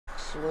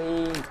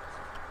sweet.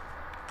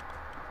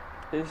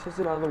 This is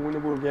another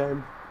winnable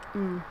game.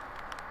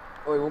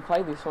 Oh, we'll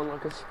play this one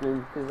like a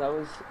scrim, because that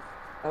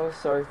was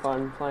so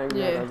fun playing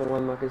that other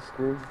one like a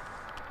scrim.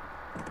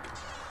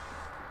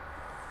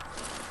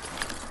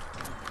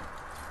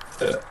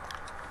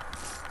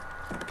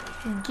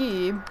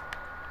 Gib.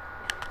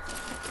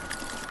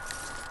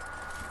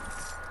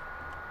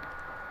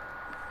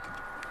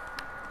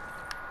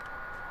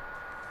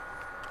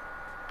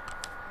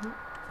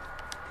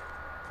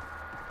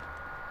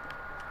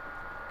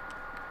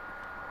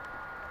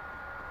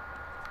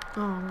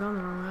 Oh, I'm going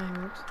the wrong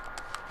way. Whoops.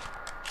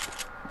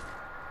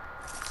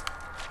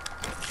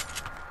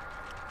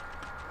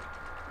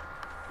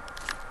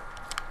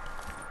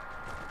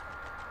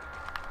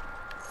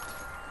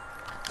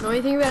 The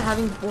only thing about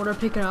having auto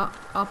pick it up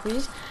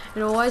is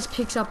it always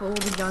picks up all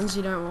the guns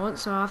you don't want,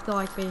 so I have to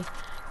like be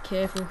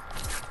careful.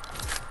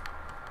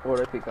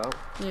 Auto pick up?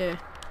 Yeah.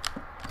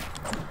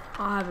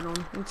 I have it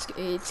on. It's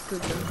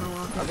good though. I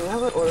like it. I can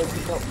have it auto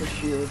pick up for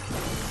shield.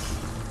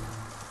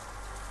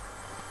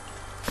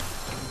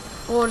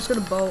 Oh, I just got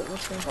a bolt.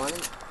 What's that? Find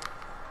it.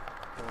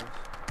 Nice.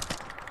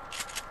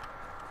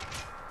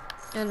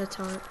 And a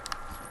turret.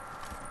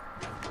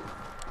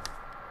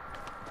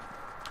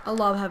 I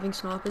love having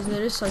snipers. They're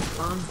just so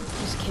fun.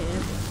 Just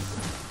camp.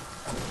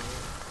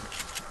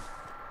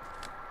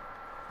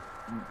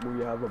 We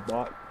have a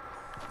bot.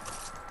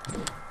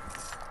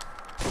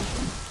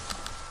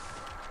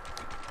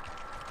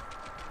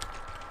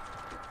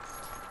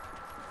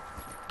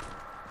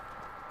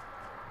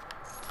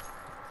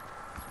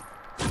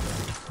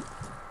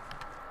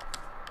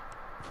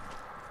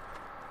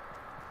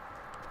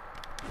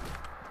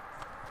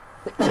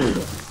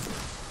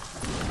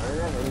 I don't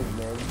have any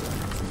bandages.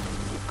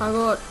 I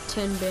got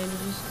 10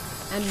 bandages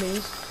and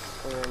minis.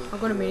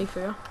 I've got a mini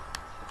for you.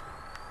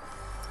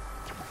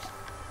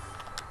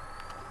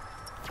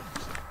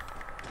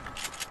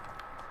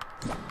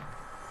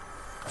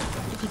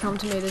 If you come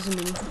to me, there's a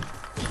mini.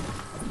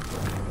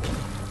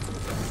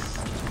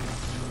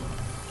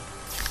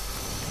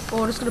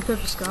 Oh, I just got a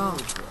purple scar.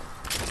 Wait, I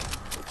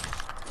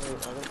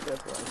don't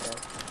think like that.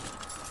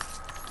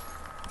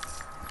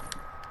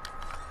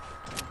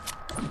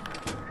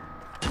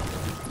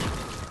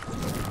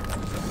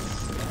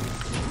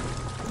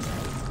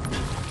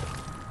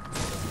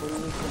 What do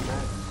you need from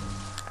that?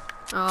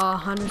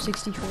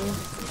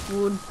 164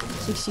 wood,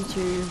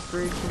 62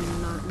 brick,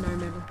 and no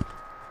metal.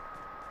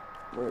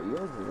 Well,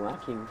 you're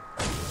lacking.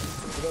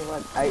 You got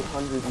like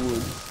 800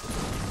 wood.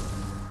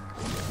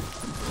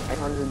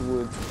 800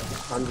 wood,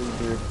 100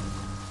 brick,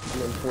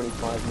 and then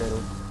 25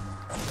 metal.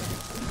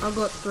 I've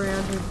got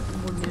 300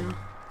 wood now.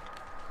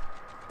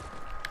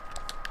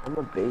 I'm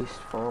a beast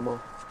farmer.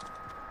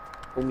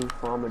 Call me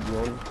Farmer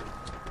John.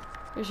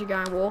 You should go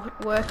and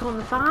work on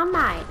the farm,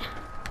 mate.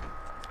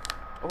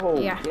 Oh,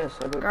 Yeah. yes,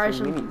 I got Grow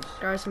some some, minis.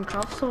 grow some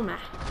crops for me.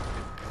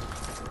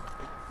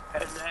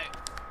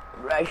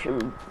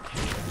 Ration.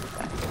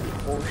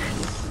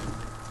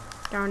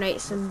 Go and eat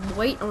some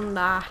wheat on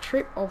the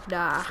trip of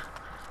the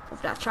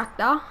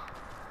tractor.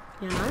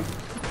 You know,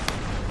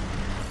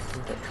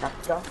 The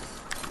tractor.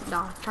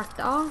 the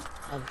tractor.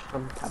 Have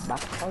some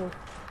tobacco.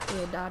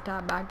 Yeah, the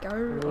tobacco I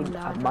on need, the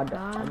I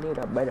tractor. need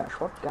a better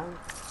shotgun.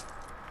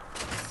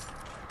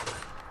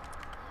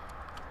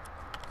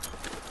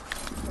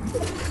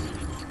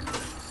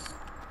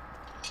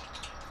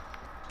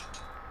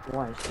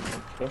 Why is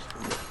someone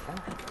testing this guy?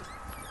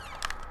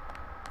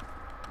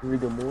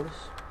 Rigor mortis.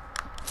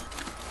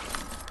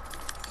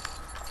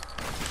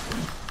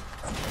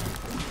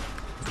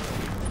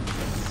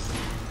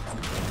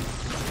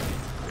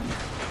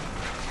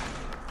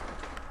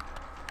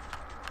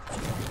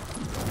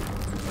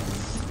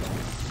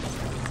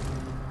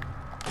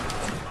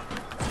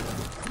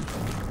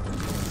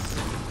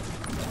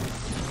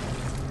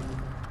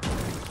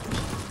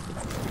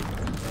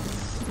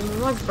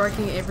 I'm like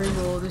breaking every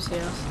wall of this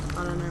house.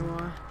 I don't know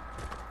why.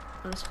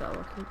 I just felt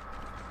like it.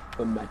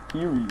 The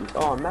materials.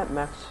 Oh, I'm at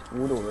max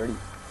wood already.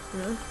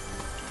 Really?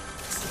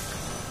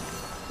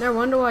 No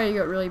wonder why you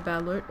got really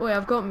bad loot. Wait,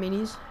 I've got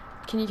minis.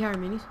 Can you carry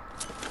minis?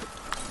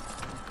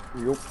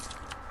 Yup.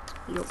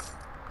 Yup.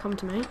 Come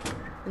to me,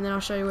 and then I'll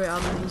show you where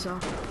other minis are.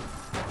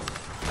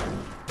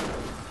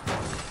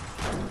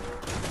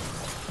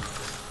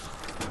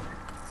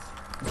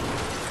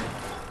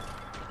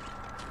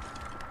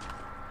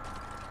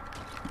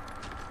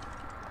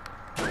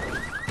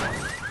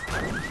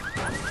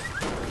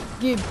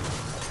 Gib,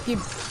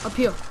 up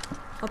here,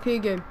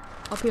 Gib,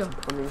 up here.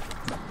 Coming.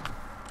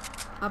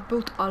 I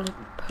built all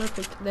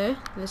perfect there,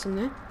 there's some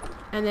there,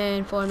 and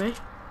then follow me.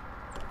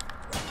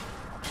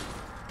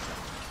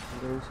 I'm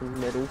getting some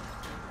metal.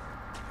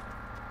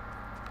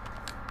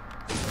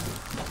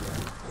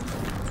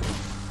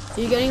 Are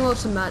you getting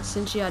lots of mats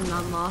since you had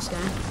none last game?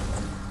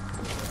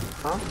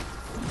 Huh?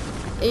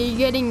 Are you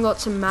getting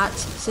lots of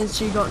mats since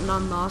you got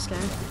none last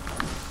game?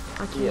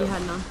 Like you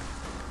had none.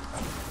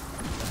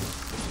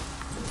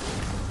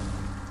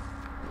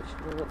 Just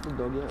let the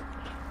dog out.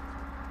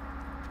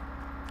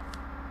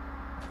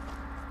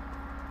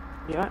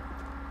 Yeah.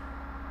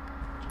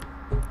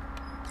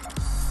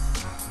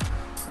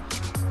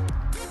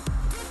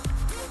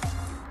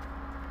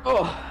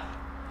 Oh.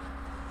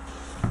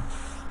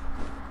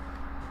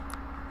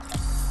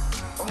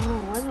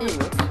 Oh, why do I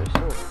look so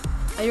sore?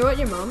 Are you at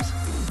your mum's?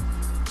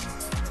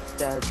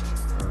 Dad.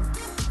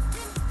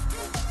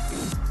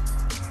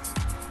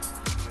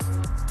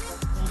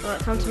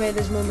 Alright, come to me,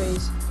 there's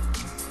mummies.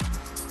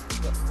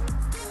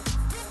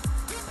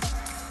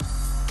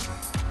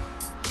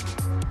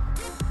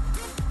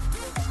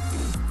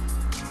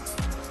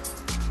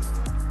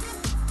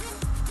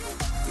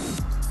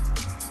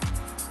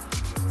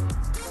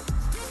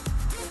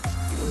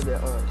 What is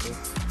that? Alright, see.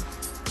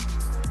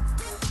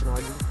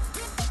 Nigel.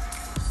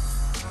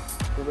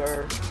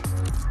 Sugar.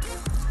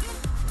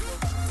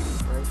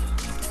 Nice.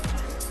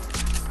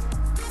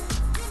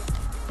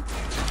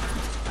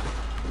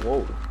 Whoa.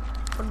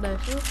 What did I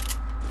feel?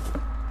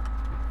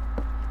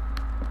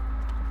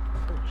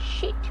 Oh,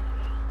 shit.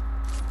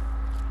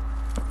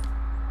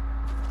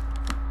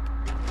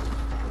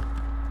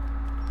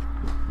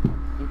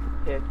 You can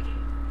pick.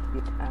 You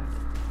attack.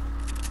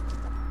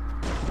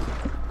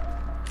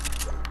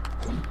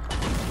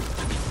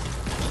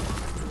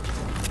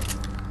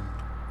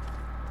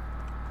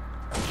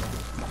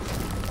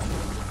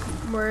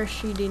 Where is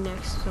she the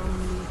next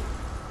zombie?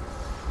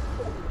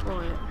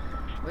 Oh yeah.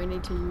 We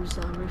need to use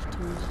that rift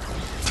tools.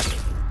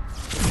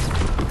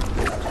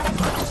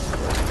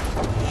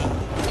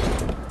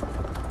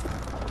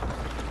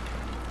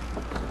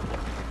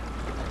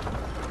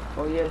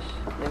 Oh yes,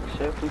 next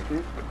circle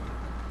too.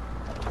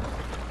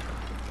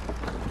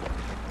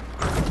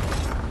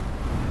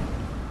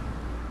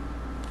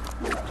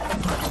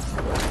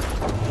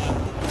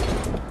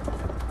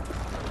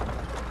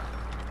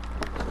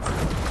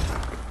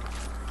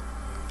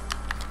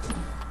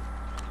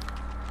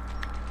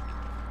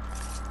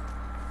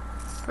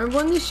 Remember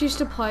when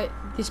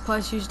this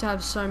place used to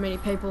have so many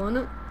people in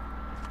it?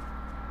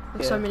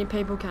 Like so Yeah. many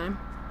people came.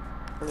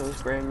 And it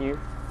was brand new.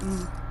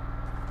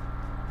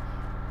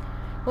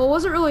 Well, it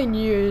wasn't really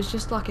new, it was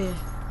just like a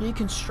new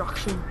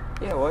construction.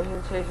 Yeah, it was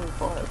in season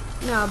 5.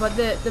 No, but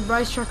the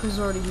racetrack was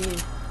already here.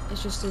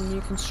 It's just a new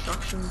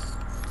construction.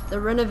 They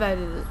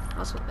renovated it,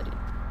 that's what they did.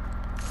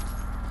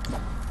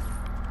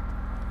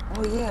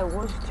 Oh yeah, it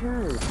was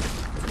too.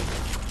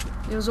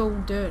 It was all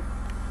dirt.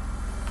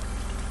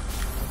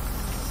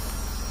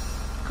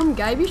 Come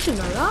Gabe, you should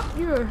know that.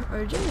 You're an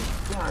OG.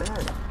 Yeah, I know.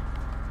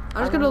 I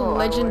just got a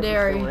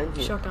legendary I always used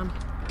to shotgun.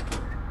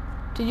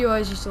 Did you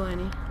always used to land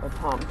here? A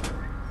pump.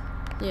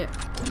 Yeah.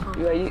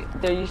 Yeah,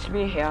 there used to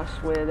be a house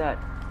where that,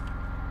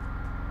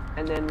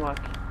 and then like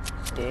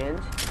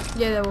stands.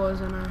 Yeah, there was,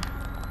 I know.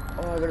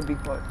 Oh, I got a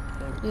big pot.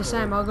 Yeah,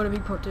 same, I got a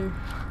big pot too.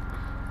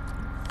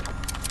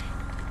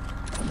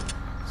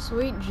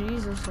 Sweet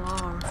Jesus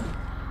Lord.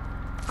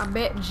 I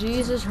bet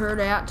Jesus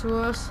heard out to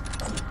us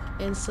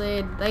and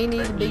said they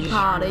need a big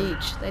part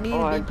each. They need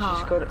a big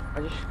part.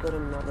 I just got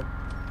another.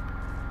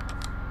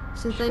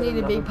 Since they need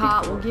a big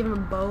part, we'll give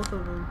them both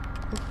of them.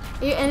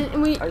 Yeah,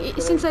 and we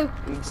since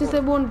they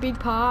want a big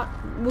part,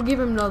 we'll give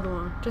them another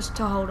one just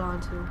to hold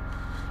on to.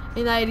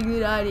 Ain't that a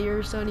good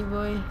idea, Sonny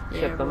boy? Yeah,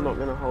 Except I'm boy. not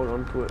gonna hold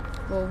on to it.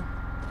 Well,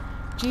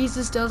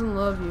 Jesus doesn't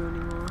love you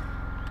anymore.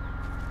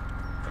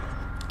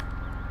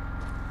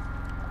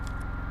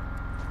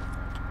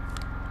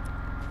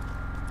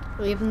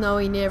 Even though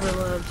he never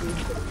loved you.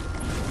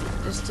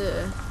 Just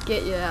to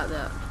get you out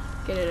there.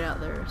 Get it out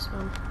there, so.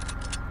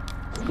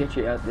 Get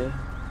you out there.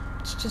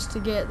 It's just to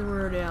get the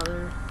word out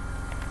there.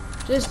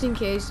 Just in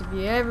case if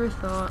you ever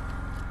thought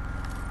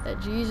that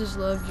Jesus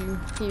loved you,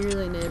 he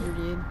really never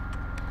did.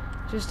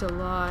 Just a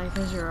lie,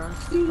 cause you're a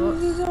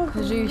thought.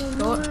 Cause you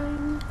thought.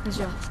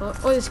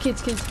 Oh, there's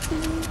kids.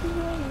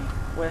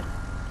 Where?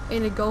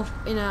 In a quad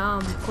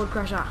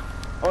crasher.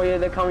 Oh yeah,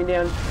 they're coming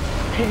down.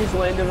 He just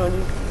landed on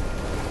you.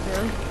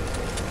 Really?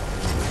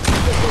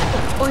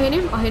 Oh,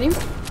 I hit him.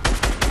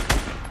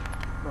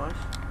 Nice.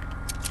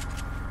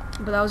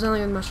 But that was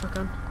only with my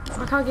shotgun.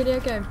 I can't get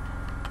out, Gabe.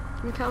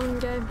 I'm coming,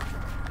 Gabe.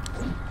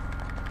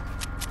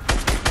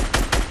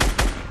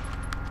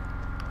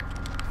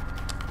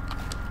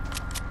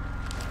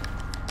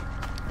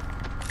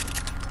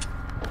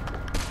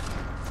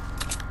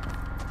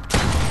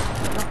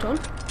 Knocked on.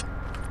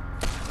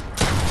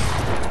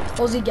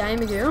 Aussie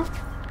gamer girl.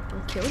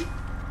 I'm killed.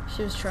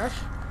 She was trash.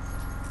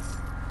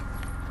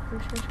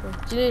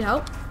 Do you need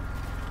help?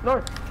 No,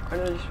 I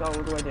know just fell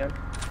all the way down.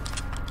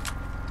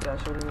 Yeah, I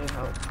sort of need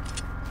help.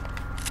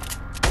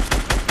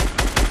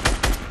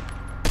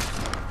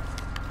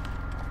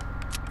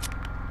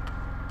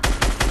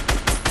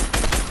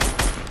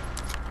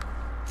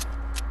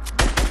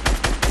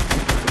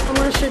 I'm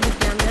gonna shoot you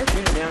down there.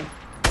 Shoot it down.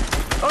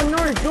 Oh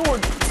no,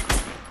 George!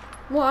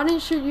 Well, I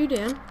didn't shoot you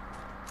down.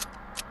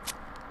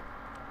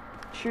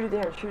 Shoot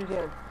it down, shoot it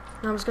down.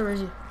 No, I'm just gonna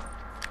raise you.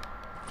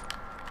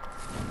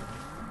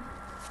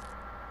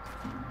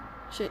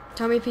 Shit,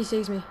 tell me if he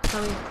sees me.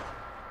 Tell me.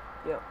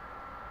 Yep.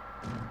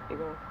 You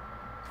go.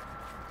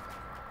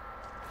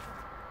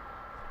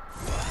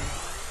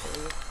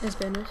 There's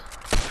bandit.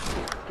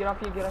 Get up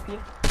here, get up here.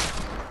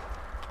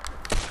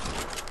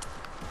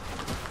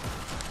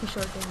 He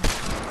shot down.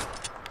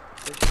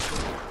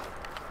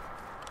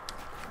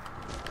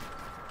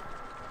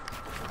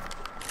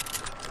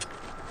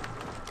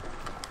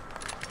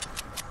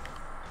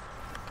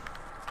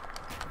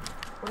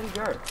 Where'd he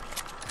go?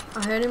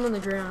 I heard him on the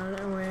ground. I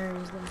don't know where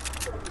he is though.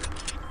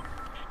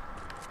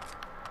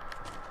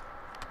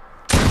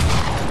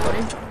 Got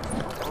him.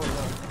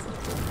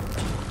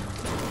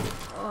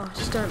 Oh,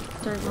 just don't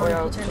mind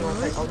if you take him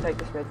away. I'll take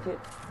this med kit.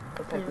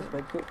 I'll take this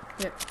med kit.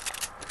 Yep.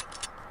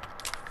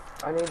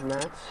 I need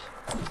mats.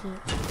 Yeah.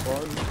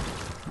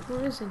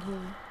 What is in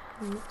here?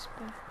 It's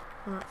back.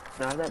 Alright.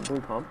 Can I have that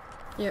blue pump?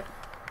 Yep.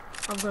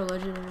 I've got a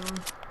legendary one.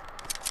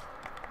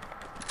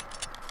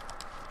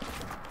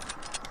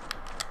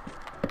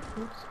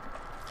 Oops.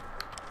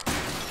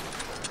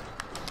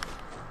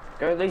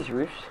 Go to these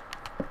roofs.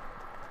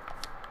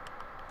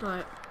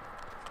 Alright.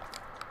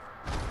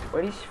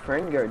 Where'd his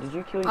friend go? Did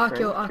you kill his friend?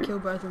 I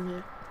killed both of them,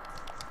 yeah.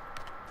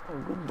 Oh,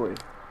 good boy.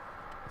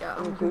 Yeah,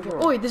 I'm good boy.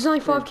 Oi, there's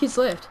only 5 kids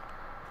left.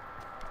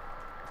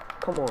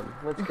 Come on,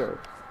 let's go.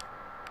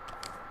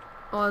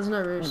 Oh, there's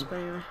no roofs, but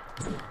anyway.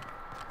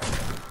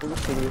 We'll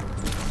just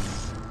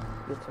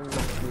get some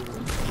Matthews.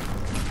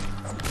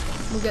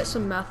 We'll get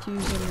some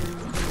Matthews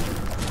and...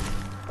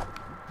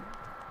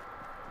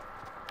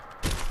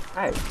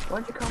 Hey,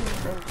 why'd you come on the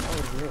same side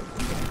as me?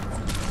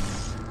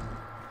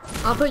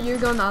 I thought you were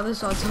going the other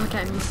side, so I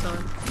came this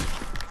side.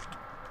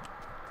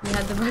 We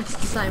had the both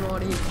the same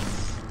audio.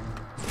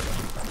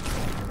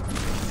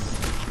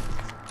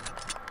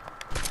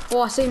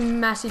 Oh, I see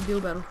massive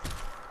build battle.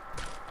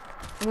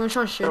 I'm gonna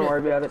try and shoot it. Don't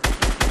worry about it.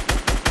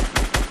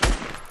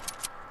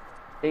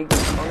 Eagle.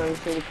 Oh no, you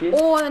see the kid?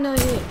 Oh, I know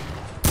hit.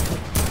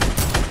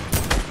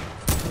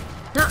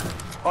 Nah.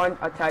 Oh,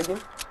 I tagged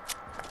him.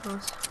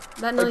 Nice.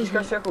 That nearly hit.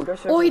 Go circle.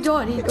 Oh, he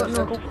died. He's got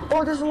knocked.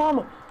 Oh, there's a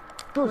llama.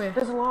 Dude, Where?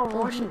 there's a llama.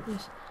 Oh shit,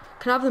 yes.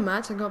 Can I have the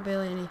mats? I got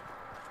barely any.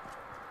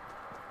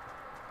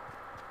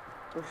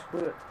 We'll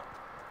split it.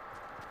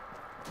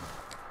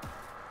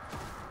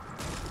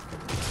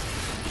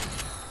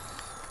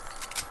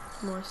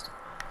 Moist.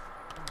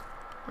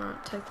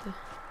 Alright, take the...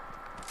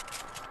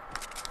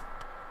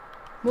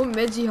 What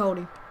meds are you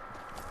holding?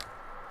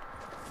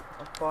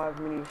 5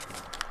 minis.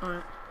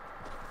 Alright.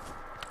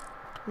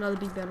 Another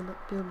big battle,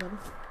 build battle.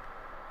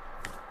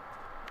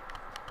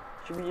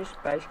 Should we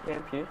just base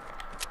camp here?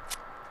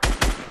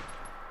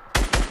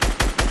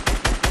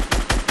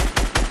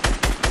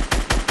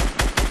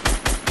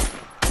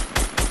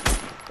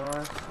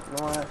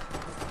 Nice.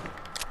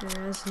 Yeah,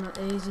 that's not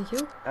an easy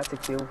kill. That's a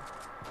kill.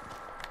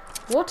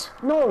 What?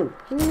 No!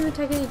 He didn't even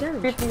take any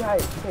damage.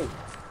 58. Hey,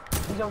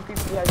 he's on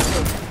 58.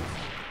 Hey.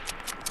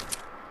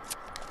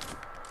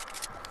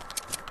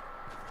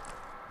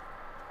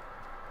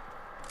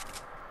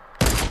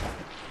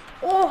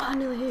 Oh, I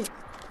nearly hit.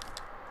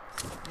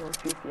 He's on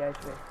 58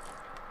 HP.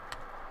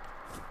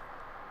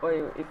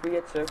 Wait, if we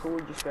get circle,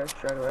 we just go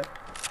straight away.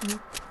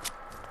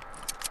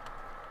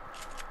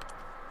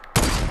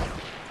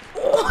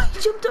 Oh, he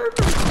jumped over.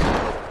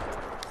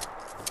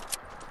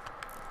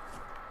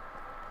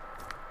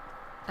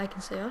 I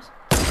can see us.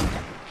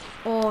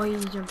 Oh, he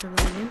jumped over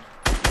again.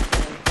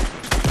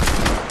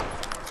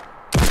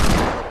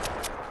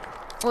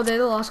 Oh, they're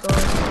the last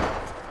guys.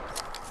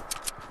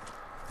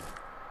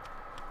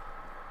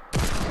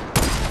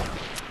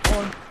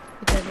 Oh,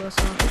 okay, the last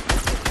one.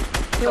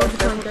 Here, I'll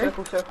try and go.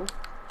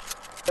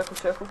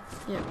 Circle.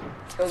 Yeah.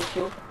 Go the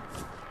kill.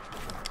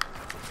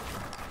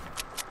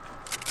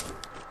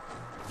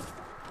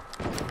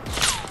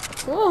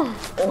 Oh!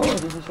 Oh,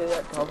 did you see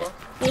that cover?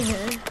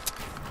 Yeah.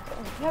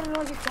 How did I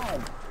get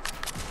tagged?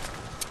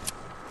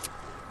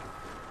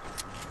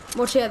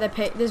 Watch out,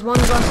 there's one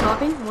guy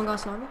sniping.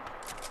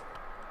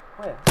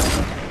 Where?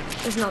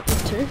 There's 2.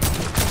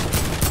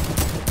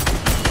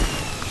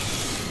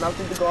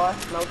 Melted the guy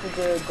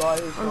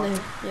who's On the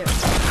hill, yeah.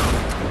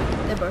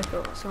 They're both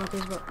got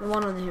snipers, but the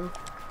one on the hill.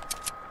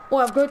 Oh,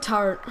 I've got a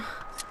turret.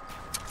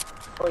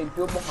 Oh, you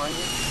build behind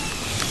you.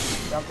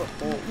 Yeah, I've got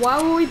 4.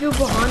 Why will we build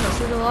behind us?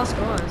 They're the last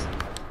guys.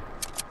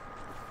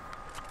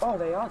 Oh,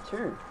 they are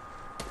too.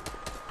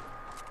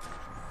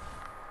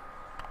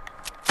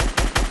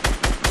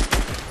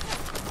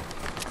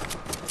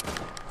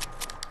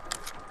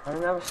 I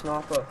don't have a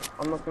sniper.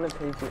 I'm not gonna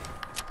peek it.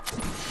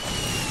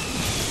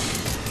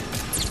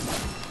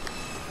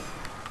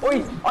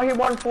 Oi! I hit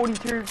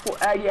 142 for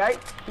 88.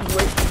 He's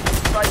weak.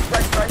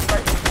 Straight.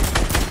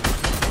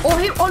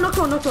 Oh, knocked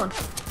one.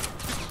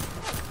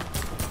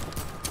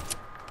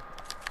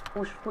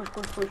 Push.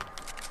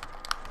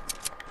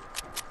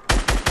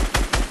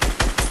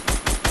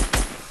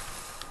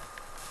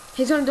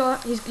 He's gonna die.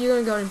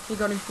 You're gonna got him. You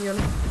got him.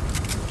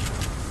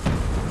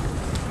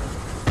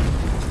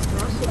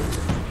 Nice.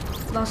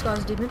 Last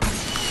guy's dipping.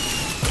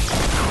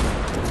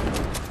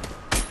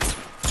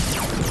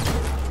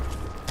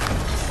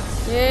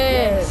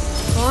 Yes!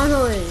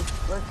 Finally!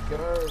 Let's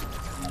go.